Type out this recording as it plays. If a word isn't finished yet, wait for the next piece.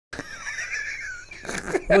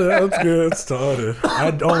Let's get started.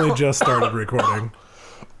 I'd only just started recording.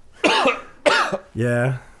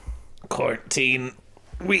 Yeah. Quarantine,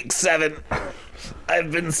 week 7.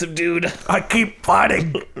 I've been subdued. I keep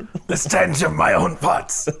fighting the stench of my own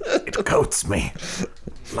farts. It coats me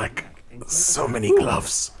like so many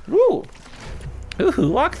gloves. Ooh. Ooh,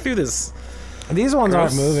 walk through this. These ones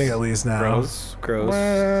aren't moving at least now. Gross.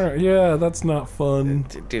 Yeah, that's not fun.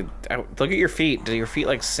 Dude, look at your feet. Do your feet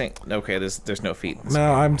like sink? Okay, there's no feet.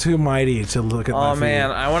 No, I'm too mighty to look at my feet. Oh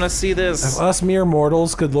man, I want to see this. If us mere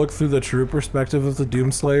mortals could look through the true perspective of the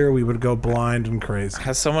Doomslayer, we would go blind and crazy.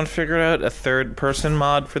 Has someone figured out a third-person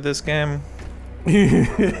mod for this game?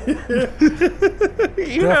 The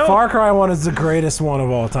Far Cry one is the greatest one of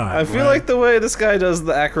all time. I feel like the way this guy does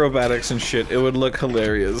the acrobatics and shit, it would look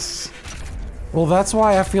hilarious. Well, that's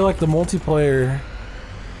why I feel like the multiplayer...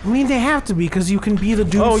 I mean, they have to be, because you can be the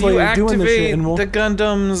Doomslayer doing the shit. Oh, you activate the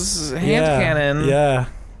Gundam's hand cannon. Yeah.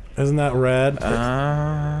 Isn't that rad?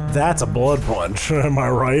 That's a blood punch. Am I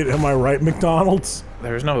right? Am I right, McDonald's?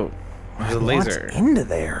 There's a laser. What's into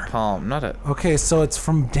there? Palm, not a... Okay, so it's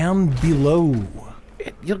from down below.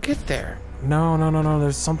 You'll get there. No.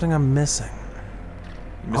 There's something I'm missing.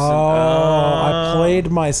 I played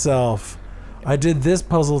myself. I did this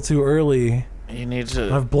puzzle too early. You need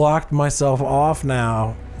to... I've blocked myself off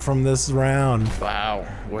now from this round. Wow.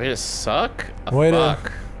 Way to suck?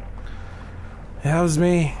 Fuck. Yeah, that was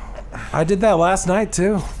me. I did that last night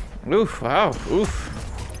too. Oof, wow, oof.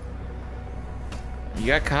 You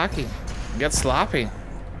got cocky. You got sloppy.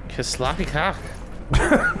 You sloppy cock.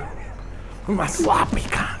 My sloppy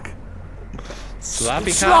cock.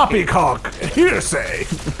 Sloppy cock. Sloppy cock. Hearsay.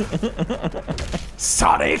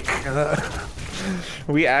 Sonic.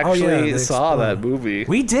 We actually saw that movie.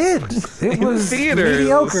 We did. It was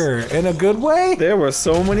mediocre in a good way. There were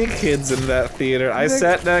so many kids in that theater. I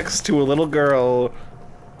sat next to a little girl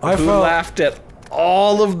who laughed at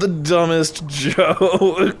all of the dumbest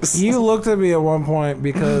jokes. You looked at me at one point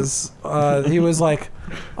because he was like,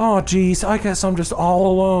 "Oh, geez, I guess I'm just all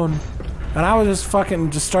alone." And I was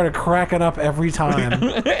just started cracking up every time.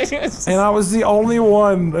 And I was the only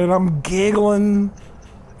one, and I'm giggling.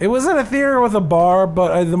 It was in a theater with a bar,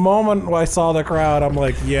 but at the moment I saw the crowd, I'm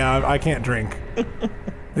like, yeah, I can't drink.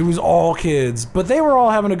 It was all kids, but they were all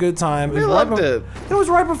having a good time. They loved it. It was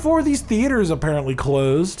right before these theaters apparently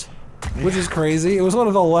closed, which is crazy. It was one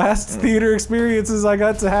of the last theater experiences I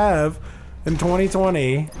got to have in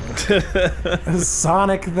 2020.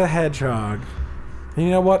 Sonic the Hedgehog. And you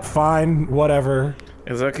know what? Fine, whatever.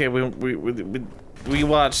 It's okay. We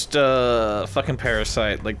watched fucking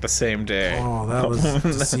Parasite like the same day. Oh, that was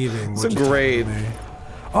deceiving. It's great.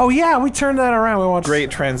 Oh yeah, we turned that around. We watched great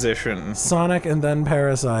transition. Sonic and then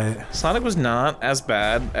Parasite. Sonic was not as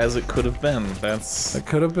bad as it could have been. It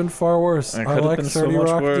could have been far worse. It I like 30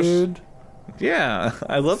 Rock worse. Dude. Yeah,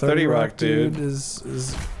 I love 30 Rock Dude.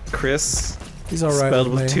 Is Chris. He's alright. Spelled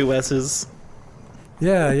with 2 S's.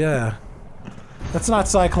 Yeah. That's not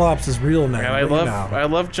Cyclops' real name. And I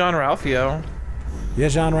love John Ralphio. Yeah,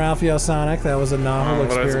 John Ralphio Sonic. That was a novel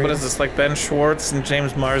experience. What is this, like Ben Schwartz and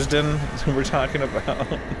James Marsden? That's who we're talking about.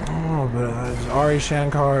 Oh, but Ari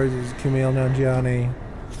Shankar, Kumail Nanjiani,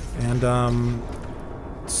 and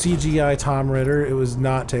CGI Tom Ritter. It was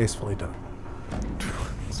not tastefully done.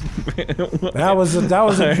 that was a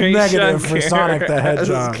negative for Sonic the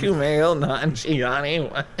Hedgehog. Kumail Nanjiani.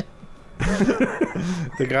 What?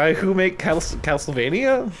 The guy who made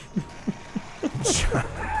Castlevania?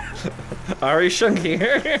 Ari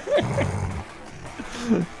Shankar.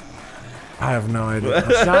 I have no idea.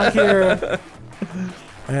 Shankar.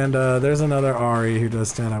 And there's another Ari who does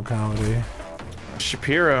stand-up comedy.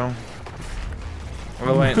 Shapiro.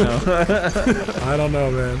 Oh wait, no. I don't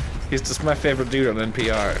know, man. He's just my favorite dude on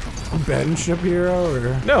NPR. Ben Shapiro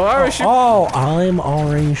or no, Ari Shapiro. Oh, I'm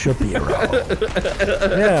Ari Shapiro.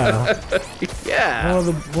 Yeah. Yeah. One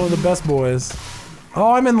of the best boys.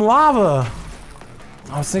 Oh, I'm in lava.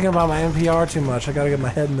 I was thinking about my NPR too much. I gotta get my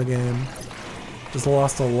head in the game. Just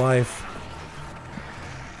lost a life.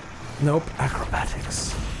 Nope,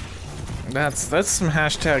 acrobatics. That's some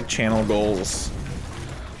hashtag channel goals.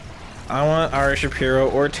 I want Ari Shapiro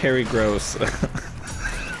or Terry Gross.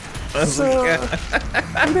 So,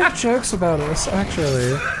 we made jokes about us,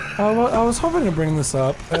 actually. I was hoping to bring this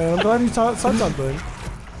up, and I'm glad you said something.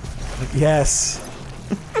 Yes.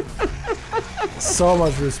 So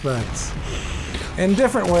much respect. In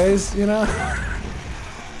different ways, you know?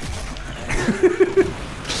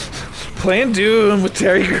 Playing Doom with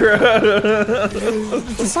Terry Gross.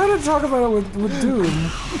 Decided to talk about it with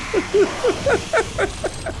Doom.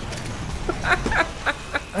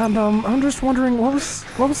 And I'm just wondering what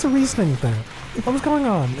was the reasoning there? What was going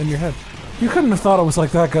on in your head? You couldn't have thought it was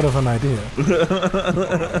like that good of an idea.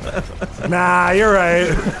 Nah, you're right.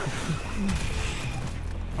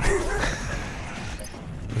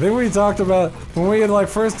 I think we talked about when we had like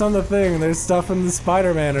first done the thing. There's stuff in the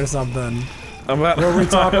Spider-Man or something. Where we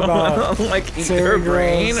talk about like eat her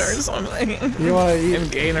brain or something. You want to eat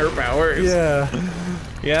and gain her powers. Yeah.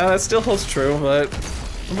 Yeah, that still holds true, but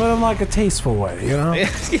in like a tasteful way, you know.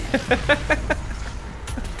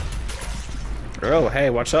 Oh, hey,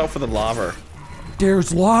 watch out for the lava.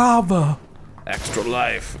 There's lava. Extra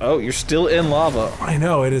life. Oh, you're still in lava. I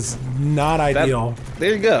know, it is not ideal.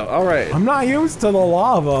 There you go. All right. I'm not used to the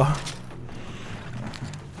lava.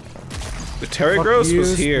 If Terry Gross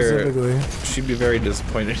was here, specifically. she'd be very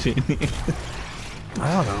disappointed in you.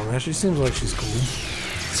 I don't know, man. She seems like she's cool.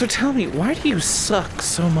 So tell me, why do you suck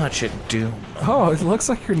so much at Doom? Oh, it looks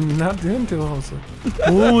like you're not doing too well.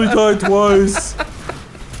 Only died twice.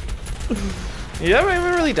 You haven't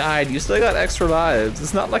even really died. You still got extra lives.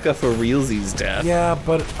 It's not like a for realsies death. Yeah,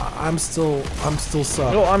 but I'm still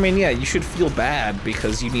suck. No, I mean, yeah, you should feel bad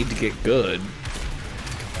because you need to get good.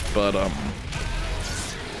 But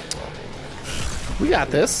we got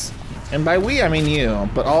this, and by we I mean you,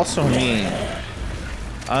 but also me.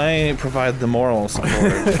 I provide the moral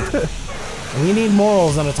support. We need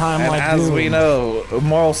morals in a time and like as Doom. we know,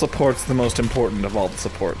 moral support's the most important of all the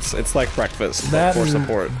supports. It's like breakfast for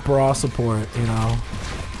support. Bra support, you know.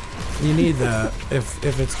 You need that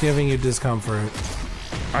if it's giving you discomfort.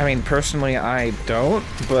 I mean, personally, I don't,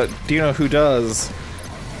 but do you know who does?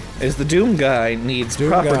 Is the Doom guy needs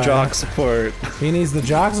proper jock support. He needs the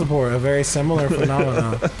jock support, a very similar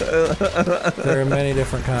phenomenon. There are many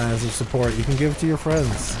different kinds of support you can give to your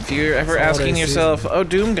friends. If you're ever asking yourself, oh,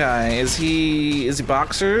 Doom guy, is he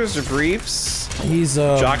boxers or briefs? He's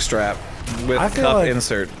jockstrap with cup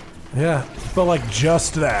insert. Yeah, but like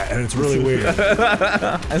just that, and it's really weird. Is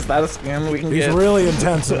that a scam we can get? He's really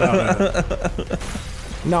intense about it.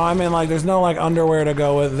 No, I mean like there's no like underwear to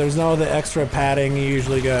go with. There's no the extra padding you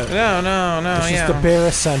usually get. No, it's just the bare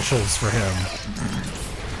essentials for him.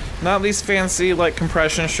 Not these fancy like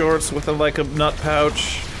compression shorts with like a nut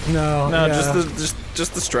pouch. No,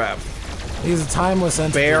 just the strap. He's a timeless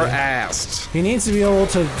entity. Bare-assed. He needs to be able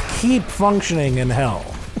to keep functioning in hell.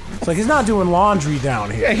 It's like he's not doing laundry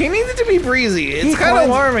down here. Yeah, he needs it to be breezy. It's kind of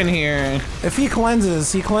warm in here. If he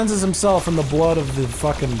cleanses himself in the blood of the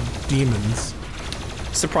fucking demons.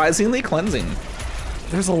 Surprisingly cleansing.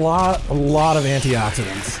 There's a lot of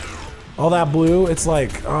antioxidants. All that blue, it's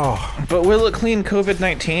like, oh. But will it clean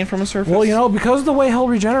COVID-19 from a surface? Well, you know, because of the way hell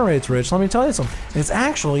regenerates, Rich, let me tell you something. It's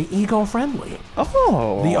actually eco-friendly.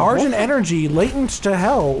 Oh. The Argent energy latent to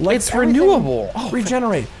hell lets it's renewable.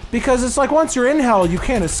 Regenerate. Because it's like once you're in hell, you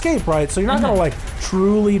can't escape, right? So you're not gonna like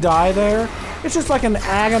truly die there. It's just like an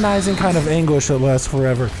agonizing kind of anguish that lasts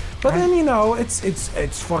forever. But then, you know, it's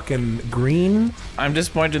fucking green. I'm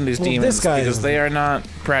disappointed in these demons because they are not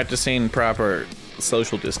practicing proper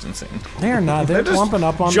social distancing. They are not. They're jumping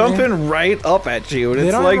up on jumping right up at you, and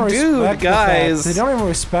it's like, dude, guys. They don't even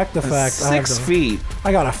respect the fact 6 feet.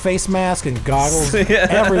 I got a face mask and goggles,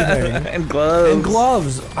 everything, and gloves. And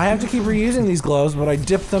gloves. I have to keep reusing these gloves, but I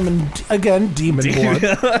dip them in again demon blood.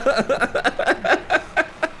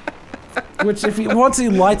 Which, once he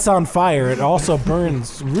lights on fire, it also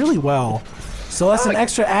burns really well. So that's an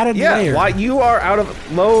extra added layer. Yeah, you are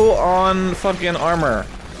low on fucking armor.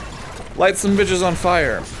 Light some bitches on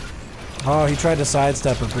fire. Oh, he tried to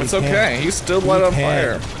sidestep it, but it's okay. He's still lit on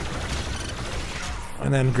fire.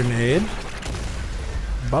 And then grenade.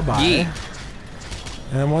 Bye-bye. Yeah.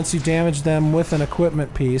 And then once you damage them with an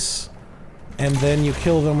equipment piece, and then you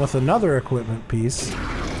kill them with another equipment piece,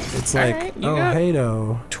 it's like, right, oh,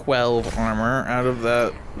 hey-do. 12 armor out of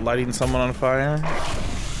that lighting someone on fire.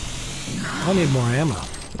 I need more ammo.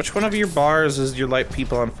 Which one of your bars is your light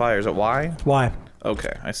people on fire? Is it Y? Y.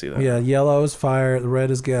 Okay, I see that. Yeah, yellow is fire, the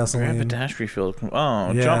red is gasoline. Rapid dash refill.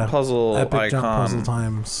 Oh, yeah, jump puzzle epic icon. Jump puzzle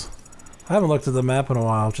times. I haven't looked at the map in a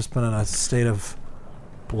while. I've just been in a state of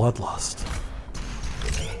bloodlust.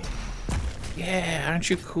 Yeah, aren't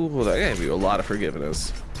you cool? That gave you a lot of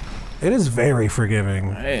forgiveness. It is very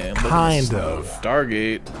forgiving. Hey, kind of.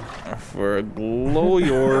 Stargate for a glow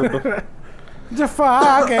orb. The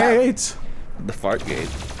Fargate. The Fartgate.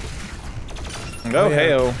 Oh,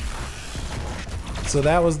 hey-oh. So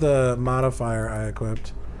that was the modifier I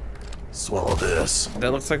equipped. Swallow this.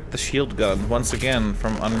 That looks like the shield gun once again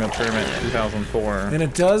from Unreal Tournament 2004. And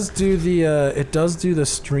it does do the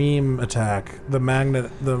stream attack. The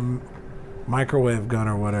microwave gun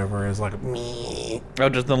or whatever is like me. Oh,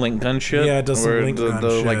 just the link gun shit? Yeah, it does some link gun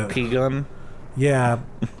shit. Like P gun? Yeah,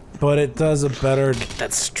 but it does a better...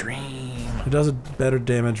 That stream. It does a better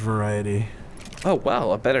damage variety. Oh,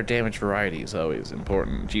 well, a better damage variety is always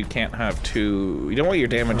important. You can't have two... You don't want your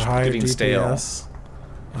damage getting stale.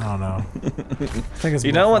 I don't know. I think it's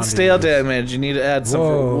you don't want stale damage. You need to add some...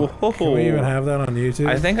 Whoa. Can we even have that on YouTube?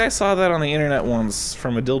 I think I saw that on the internet once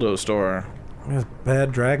from a dildo store. It's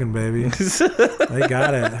Bad Dragon, baby. They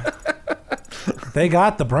got it. They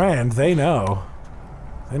got the brand. They know.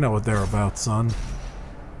 They know what they're about, son.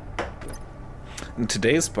 And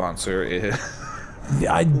today's sponsor is...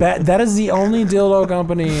 I bet that is the only dildo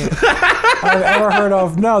company I've ever heard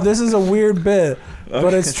of. No, this is a weird bit,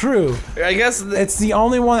 but it's true. I guess it's the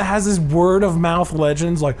only one that has this word of mouth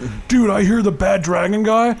legends like, dude, I hear the Bad Dragon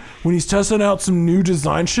guy, when he's testing out some new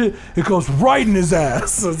design shit, it goes right in his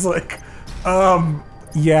ass. It's like,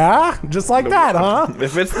 yeah? Just like that, huh?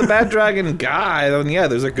 If it's the Bad Dragon guy, then yeah,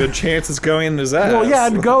 there's a good chance it's going in his ass. Well, yeah,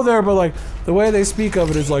 I'd go there, but like, the way they speak of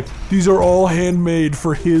it is like, these are all handmade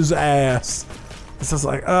for his ass. It's just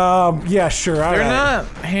like, yeah, sure. They're not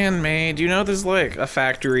handmade. You know, there's like a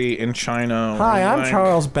factory in China. Hi, I'm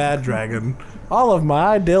Charles Bad Dragon. All of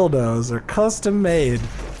my dildos are custom made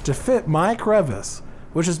to fit my crevice,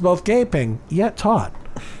 which is both gaping yet taut.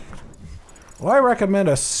 Well, I recommend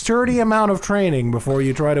a sturdy amount of training before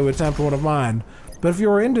you try to attempt one of mine. But if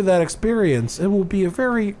you are into that experience, it will be a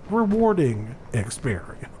very rewarding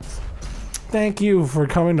experience. Thank you for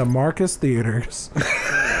coming to Marcus Theaters.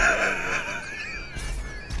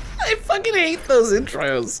 I fucking hate those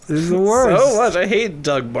intros. It's the worst. So much. I hate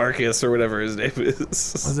Doug Marcus or whatever his name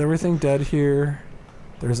is. Is everything dead here?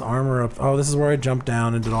 There's armor up. Oh, this is where I jumped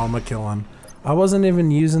down and did all my killing. I wasn't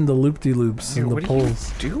even using the loop-de-loops and the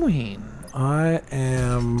poles. What are you doing? I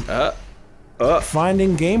am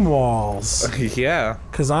finding game walls. Yeah.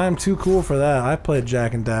 Because I am too cool for that. I played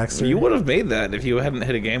Jack and Daxter. You would have made that if you hadn't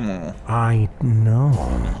hit a game wall. I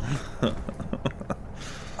know.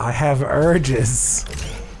 I have urges.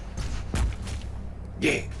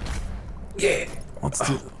 Yeah. Yeah. Let's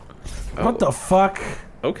do... What the fuck?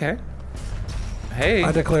 Okay. Hey.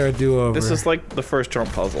 I declare a do-over. This is like the first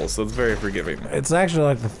jump puzzle, so it's very forgiving. It's actually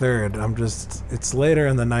like the third. I'm just... It's later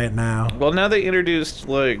in the night now. Well, now they introduced,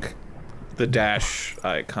 like, the dash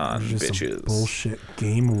icon, just bitches. Some bullshit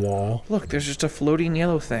game wall. Look, there's just a floating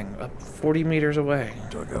yellow thing up 40 meters away.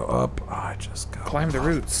 Do I go up? Oh, I just go Climb up. the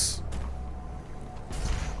roots.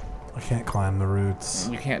 I can't climb the roots.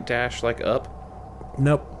 You can't dash, like, up?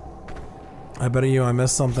 Nope. I bet you I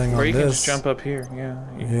missed something or on you this. Can just jump up here, yeah.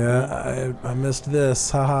 Yeah, I missed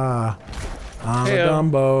this, haha. I'm a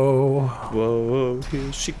Dumbo. Whoa,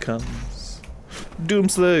 here she comes.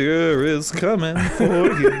 Doomslayer is coming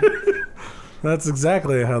for you. That's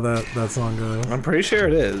exactly how that song goes. I'm pretty sure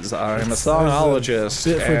it is. I'm a songologist.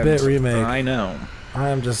 Bit for bit remake. I know. I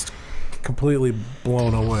am just completely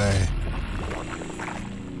blown away.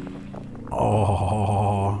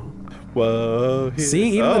 Oh. Whoa.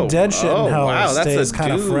 See, even the dead shit in hell stays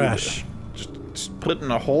kind of fresh. Just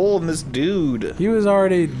putting a hole in this dude. He was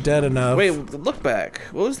already dead enough. Wait, look back.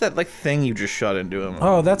 What was that like thing you just shot into him?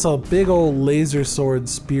 Oh, that's a big old laser sword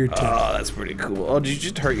spear tip. Oh, that's pretty cool. Oh, did you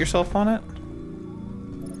just hurt yourself on it?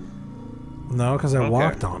 No, because I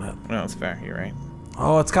walked on it. No, that's fair. You're right.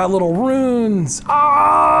 Oh, it's got little runes.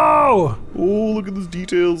 Oh! Oh, look at those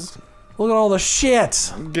details. Look at all the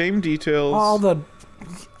shit. Game details. All the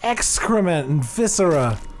excrement and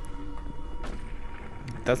viscera.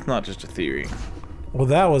 That's not just a theory. Well,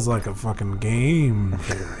 that was like a fucking game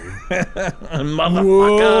theory.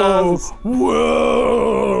 Motherfuckers!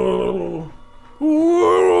 Whoa!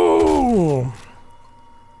 Whoa!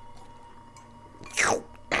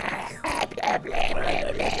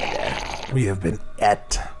 We have been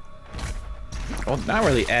Well, not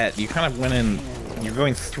really You kind of went in. You're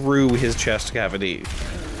going through his chest cavity.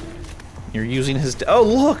 You're using his. Oh,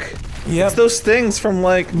 look! Yep. It's those things from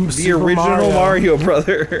like the original Mario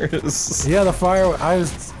Brothers. Yeah, the fire.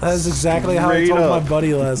 That's exactly how I told my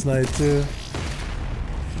buddy last night too.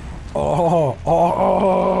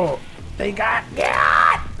 Oh! They got.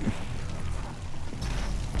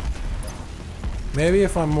 Maybe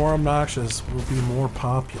if I'm more obnoxious, we'll be more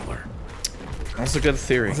popular. That's a good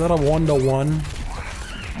theory. Is that a 1-to-1?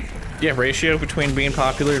 Yeah, ratio between being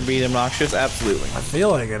popular and being obnoxious? Absolutely. I feel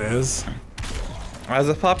like it is. As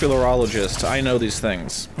a popularologist, I know these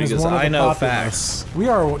things because I know facts. We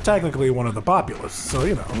are technically one of the populace, so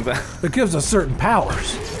you know, it gives us certain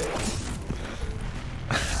powers.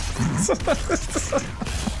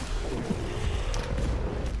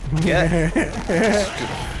 Yeah.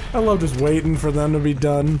 I love just waiting for them to be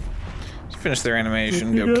done. Just finish their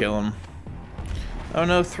animation, go kill them. Oh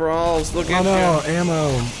no, thralls! Look at you. Oh no,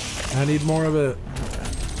 ammo. I need more of it.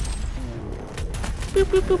 Boop,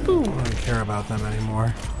 boop, boop, boop. I don't care about them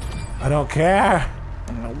anymore. I don't care.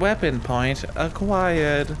 Weapon point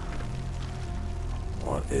acquired.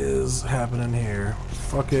 What is happening here?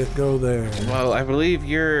 Fuck it, go there. Well, I believe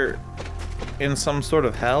you're in some sort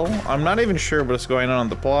of hell. I'm not even sure what's going on in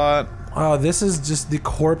the plot. Oh, this is just the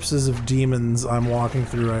corpses of demons I'm walking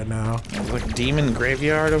through right now. Like demon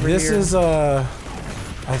graveyard over this here? This is, I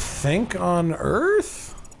think on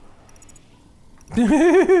Earth?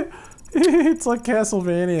 It's like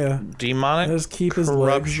Castlevania. Demonic Just keep his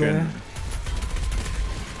corruption. legs there.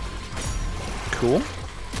 Cool.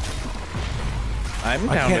 I'm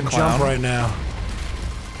down I can't to clown. jump right now.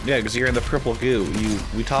 Yeah, because you're in the purple goo.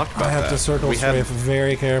 We talked about that. I have to circle strafe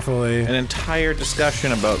very carefully. An entire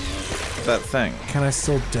discussion about that thing. Can I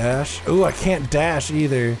still dash? Ooh, I can't dash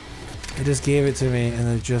either. It just gave it to me and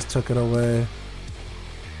it just took it away.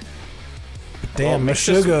 But damn,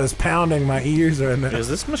 Meshuggah is pounding my ears right now. Is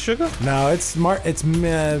this Meshuggah? No, it's smart. It's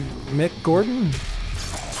Mick Gordon.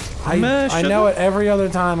 I know it every other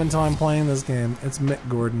time until I'm playing this game. It's Mick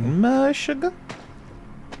Gordon. Meshuggah?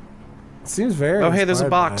 Seems very. Oh, hey, there's a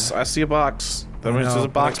box. I see a box. That means there's a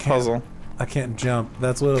box puzzle. I can't jump.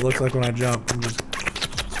 That's what it looks like when I jump. I'm just...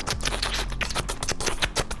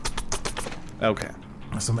 Okay.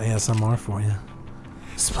 Some ASMR for you.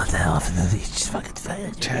 Split that off into these fucking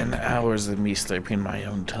fans. 10 hours of me slurping my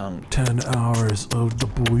own tongue. 10 hours of the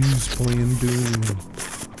boys playing Doom.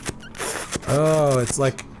 Oh, it's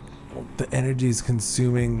like the energy's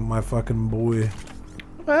consuming my fucking boy.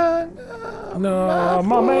 No,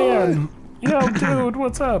 my man. Yo, dude,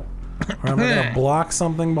 what's up? Or am I gonna block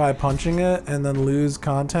something by punching it and then lose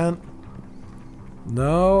content?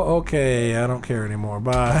 No? Okay, I don't care anymore.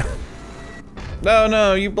 Bye.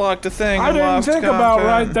 No, you blocked a thing. I didn't think about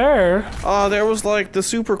right there. Oh, there was like the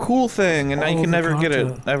super cool thing, and now you can never get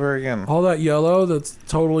it ever again. All that yellow that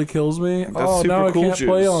totally kills me. Oh, now I can't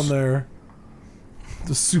play on there.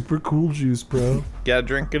 The super cool juice, bro. Gotta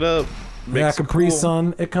drink it up. Yeah, Capri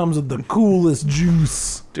Sun. It comes with the coolest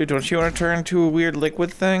juice. Dude, don't you want to turn into a weird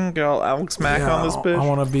liquid thing? Get all Alex Mack on this bitch? I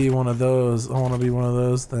want to be one of those. I want to be one of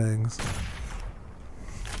those things.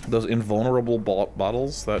 Those invulnerable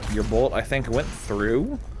bottles that your bullet, I think, went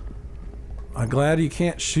through? I'm glad you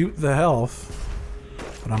can't shoot the health.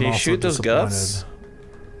 But I'm Can you also shoot those guts?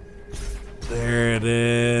 There it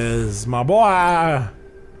is. My boy!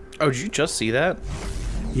 Oh, did you just see that?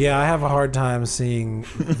 Yeah, I have a hard time seeing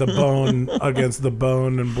the bone against the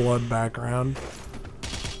bone and blood background.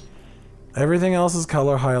 Everything else is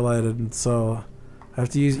color highlighted, and so I have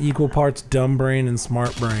to use equal parts dumb brain and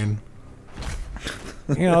smart brain.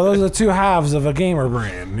 You know, those are the two halves of a gamer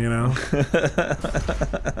brain, you know?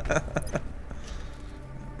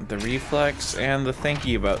 The reflex and the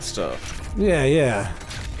thinky about stuff. Yeah, yeah.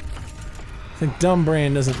 I think dumb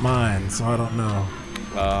brain isn't mine, so I don't know.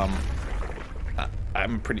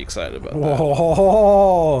 I'm pretty excited about that.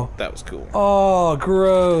 Whoa. That was cool. Oh,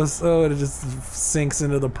 gross. Oh, it just sinks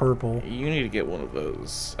into the purple. You need to get one of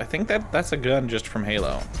those. I think that's a gun just from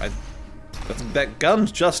Halo. That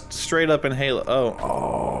gun's just straight up in Halo.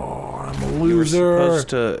 Oh, I'm a loser. You were supposed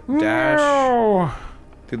to dash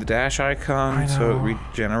through the dash icon, so it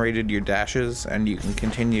regenerated your dashes, and you can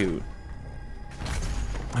continue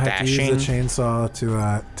I have to use a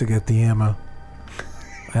chainsaw to get the ammo.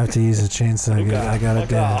 I have to use a chainsaw. I gotta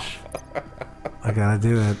dash. I gotta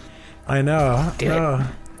do it. I know. Do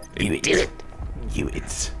it. Do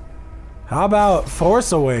it. How about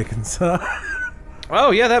Force Awakens?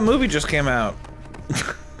 Oh yeah, that movie just came out.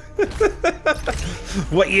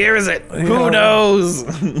 What year is it? Who knows?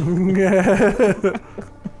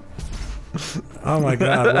 Oh my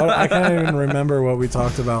god, I can't even remember what we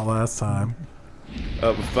talked about last time.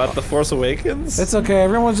 About The Force Awakens? It's okay,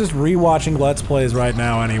 everyone's just rewatching Let's Plays right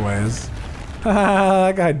now anyways.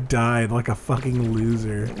 That guy died like a fucking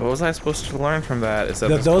loser. What was I supposed to learn from that? Is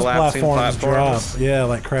that those platforms drop. Yeah,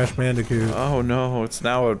 like Crash Bandicoot. Oh no, it's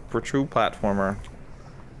now a true platformer.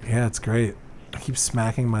 Yeah, it's great. I keep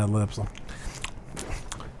smacking my lips. I'm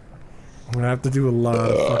gonna have to do a lot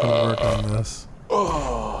of fucking work on this.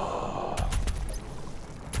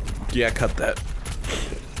 Yeah, cut that.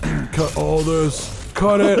 Cut all this.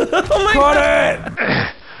 Cut it. Cut it!